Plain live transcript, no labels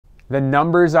The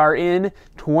numbers are in.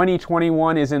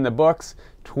 2021 is in the books.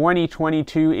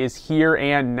 2022 is here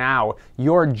and now.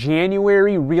 Your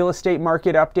January real estate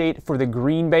market update for the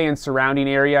Green Bay and surrounding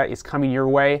area is coming your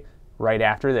way right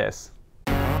after this.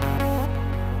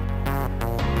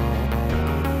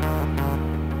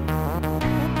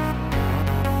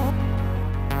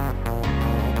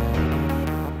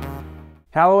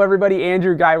 Hello everybody,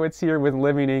 Andrew Geiwitz here with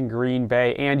Living in Green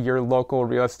Bay and your local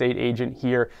real estate agent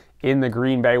here in the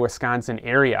Green Bay, Wisconsin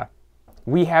area.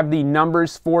 We have the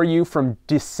numbers for you from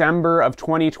December of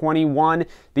 2021.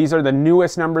 These are the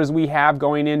newest numbers we have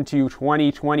going into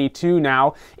 2022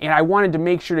 now, and I wanted to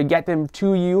make sure to get them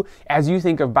to you as you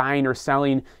think of buying or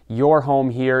selling your home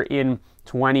here in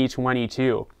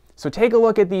 2022. So take a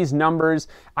look at these numbers.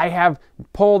 I have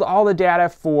pulled all the data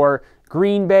for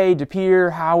Green Bay,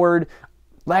 Pere, Howard,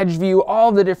 Ledgeview,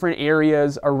 all the different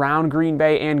areas around Green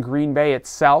Bay and Green Bay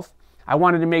itself. I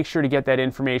wanted to make sure to get that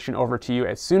information over to you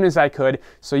as soon as I could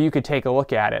so you could take a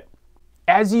look at it.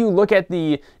 As you look at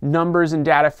the numbers and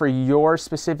data for your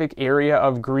specific area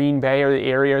of Green Bay or the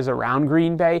areas around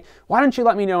Green Bay, why don't you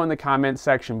let me know in the comments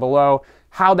section below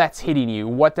how that's hitting you,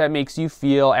 what that makes you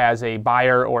feel as a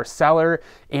buyer or seller,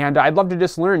 and I'd love to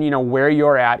just learn, where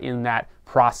you're at in that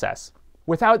process.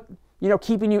 Without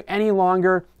keeping you any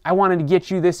longer, I wanted to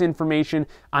get you this information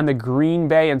on the Green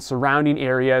Bay and surrounding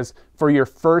areas for your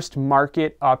first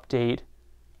market update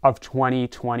of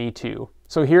 2022.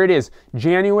 So here it is,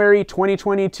 January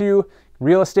 2022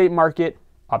 real estate market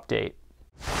update.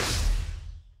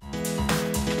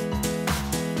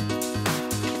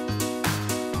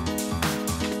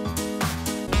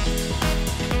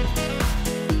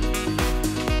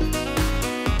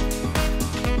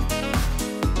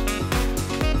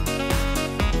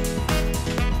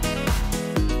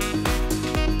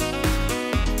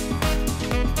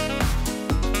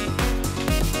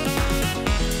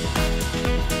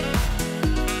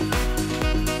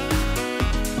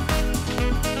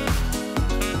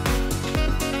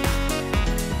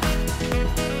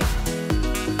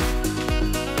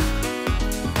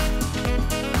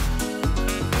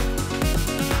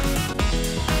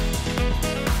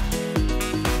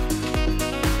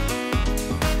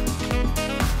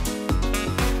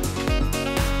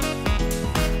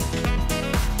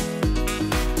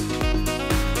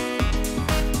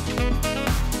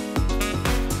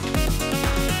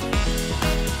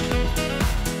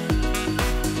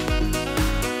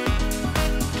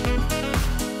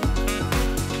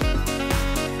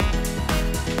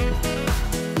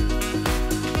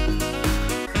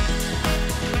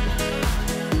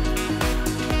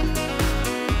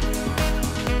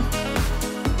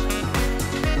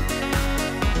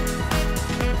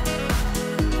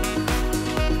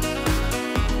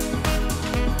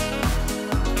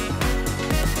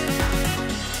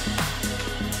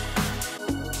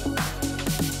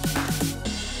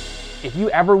 If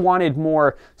you ever wanted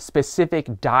more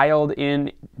specific dialed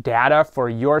in data for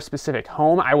your specific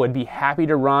home, I would be happy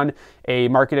to run a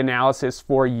market analysis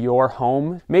for your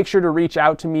home. Make sure to reach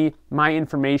out to me. My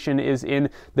information is in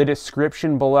the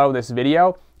description below this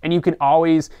video, and you can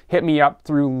always hit me up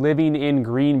through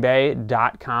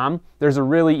livingingreenbay.com. There's a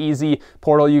really easy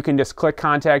portal. You can just click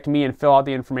contact me and fill out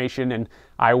the information, and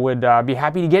I would be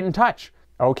happy to get in touch.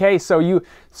 Okay, so you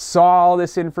saw all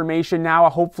this information now.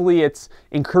 Hopefully it's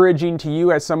encouraging to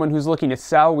you as someone who's looking to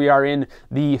sell. We are in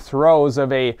the throes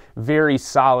of a very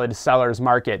solid seller's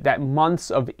market. That months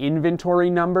of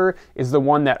inventory number is the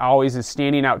one that always is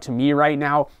standing out to me right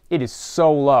now. It is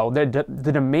so low.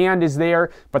 The demand is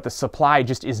there, but the supply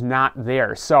just is not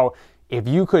there. So if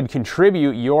you could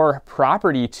contribute your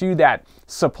property to that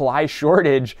supply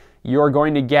shortage, you're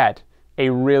going to get a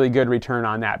really good return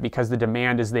on that because the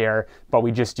demand is there, but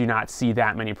we just do not see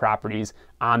that many properties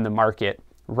on the market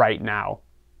right now.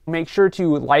 Make sure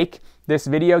to like this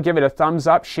video, give it a thumbs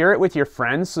up, share it with your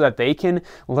friends so that they can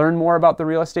learn more about the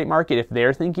real estate market if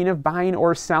they're thinking of buying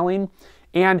or selling.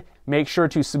 And make sure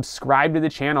to subscribe to the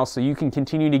channel so you can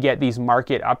continue to get these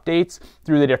market updates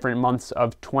through the different months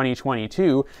of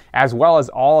 2022, as well as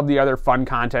all of the other fun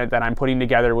content that I'm putting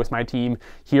together with my team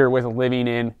here with Living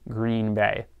in Green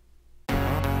Bay.